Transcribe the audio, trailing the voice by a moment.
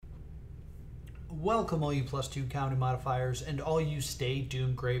Welcome, all you +2 county modifiers and all you Stay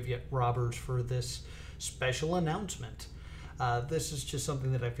Doomed grave robbers, for this special announcement. This is just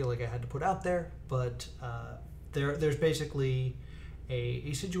something that I feel like I had to put out there, but there's basically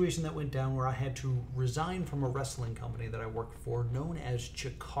a situation that went down where I had to resign from a wrestling company that I worked for known as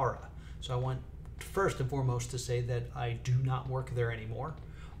Chikara. So I want first and foremost to say that I do not work there anymore.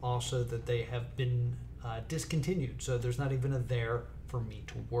 Also that they have been discontinued, so there's not even a there for me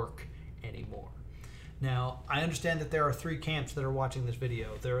to work anymore. Now, I understand that there are three camps that are watching this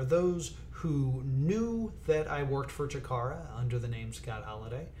video. There are those who knew that I worked for Chikara under the name Scott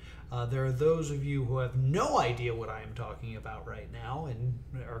Holiday. There are those of you who have no idea what I am talking about right now and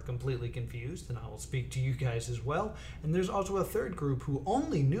are completely confused, and I will speak to you guys as well. And there's also a third group who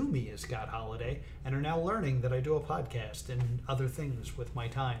only knew me as Scott Holiday and are now learning that I do a podcast and other things with my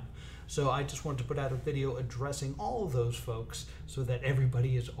time. So I just wanted to put out a video addressing all of those folks so that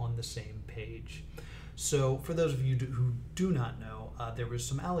everybody is on the same page. So for those of you who do not know, there was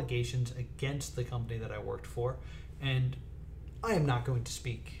some allegations against the company that I worked for, and I am not going to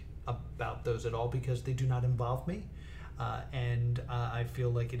speak about those at all because they do not involve me, and I feel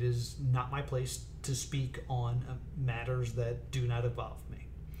like it is not my place to speak on matters that do not involve me.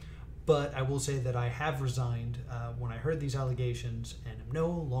 But I will say that I have resigned when I heard these allegations and am no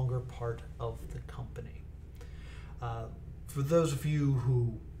longer part of the company. For those of you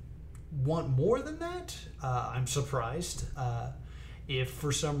who want more than that, I'm surprised. If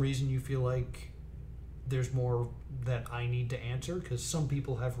for some reason you feel like there's more that I need to answer, because some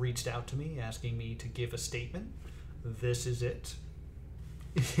people have reached out to me asking me to give a statement, this is it.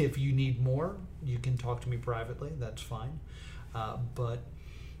 If you need more, you can talk to me privately, that's fine. But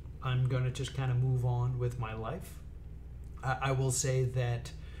I'm going to just kind of move on with my life. I will say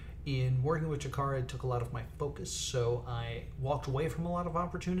that in working with Chikara, it took a lot of my focus, so I walked away from a lot of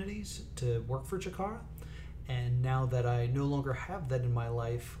opportunities to work for Chikara, and now that I no longer have that in my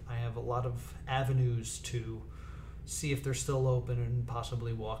life, I have a lot of avenues to see if they're still open and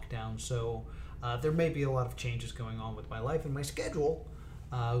possibly walk down. So there may be a lot of changes going on with my life and my schedule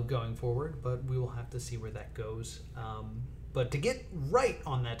going forward, but we will have to see where that goes. But to get right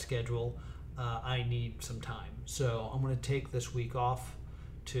on that schedule, I need some time. So I'm going to take this week off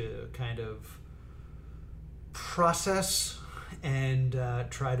to kind of process and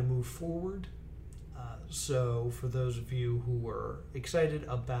try to move forward. So for those of you who were excited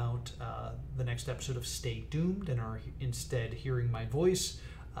about the next episode of Stay Doomed and are instead hearing my voice,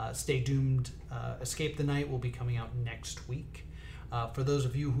 Stay Doomed Escape the Night will be coming out next week. For those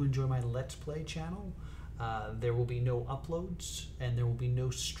of you who enjoy my Let's Play channel, there will be no uploads and there will be no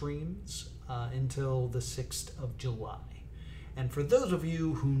streams until the 6th of July. And for those of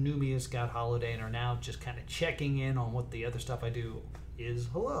you who knew me as Scott Holiday and are now just kind of checking in on what the other stuff I do is,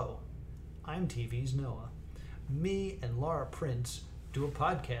 hello, I'm TV's Noah. Me and Laura Prince do a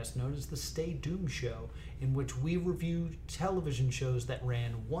podcast known as The Stay Doomed Show, in which we review television shows that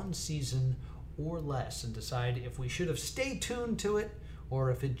ran one season or less and decide if we should have stayed tuned to it or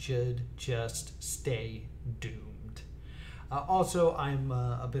if it should just stay doomed. Also, I'm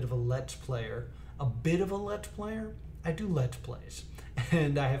a bit of a Let's Player. A bit of a Let's Player? I do Let's Plays,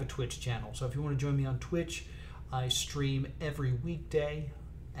 and I have a Twitch channel. So if you want to join me on Twitch, I stream every weekday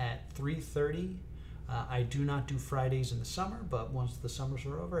at 3:30. I do not do Fridays in the summer, but once the summers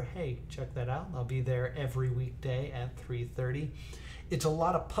are over, hey, check that out. I'll be there every weekday at 3:30. It's a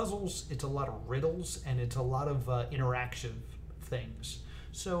lot of puzzles, it's a lot of riddles, and it's a lot of interactive things.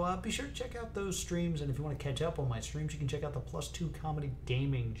 So be sure to check out those streams, and if you want to catch up on my streams, you can check out the +2 Comedy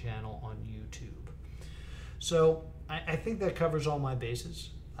Gaming channel on YouTube. So I think that covers all my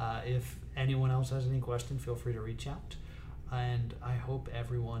bases. If anyone else has any questions, feel free to reach out. And I hope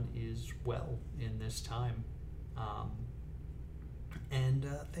everyone is well in this time. And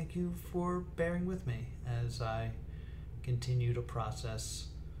thank you for bearing with me as I continue to process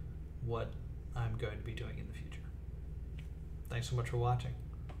what I'm going to be doing in the future. Thanks so much for watching.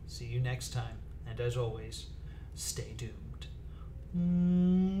 See you next time. And as always, stay doomed.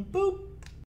 Boop!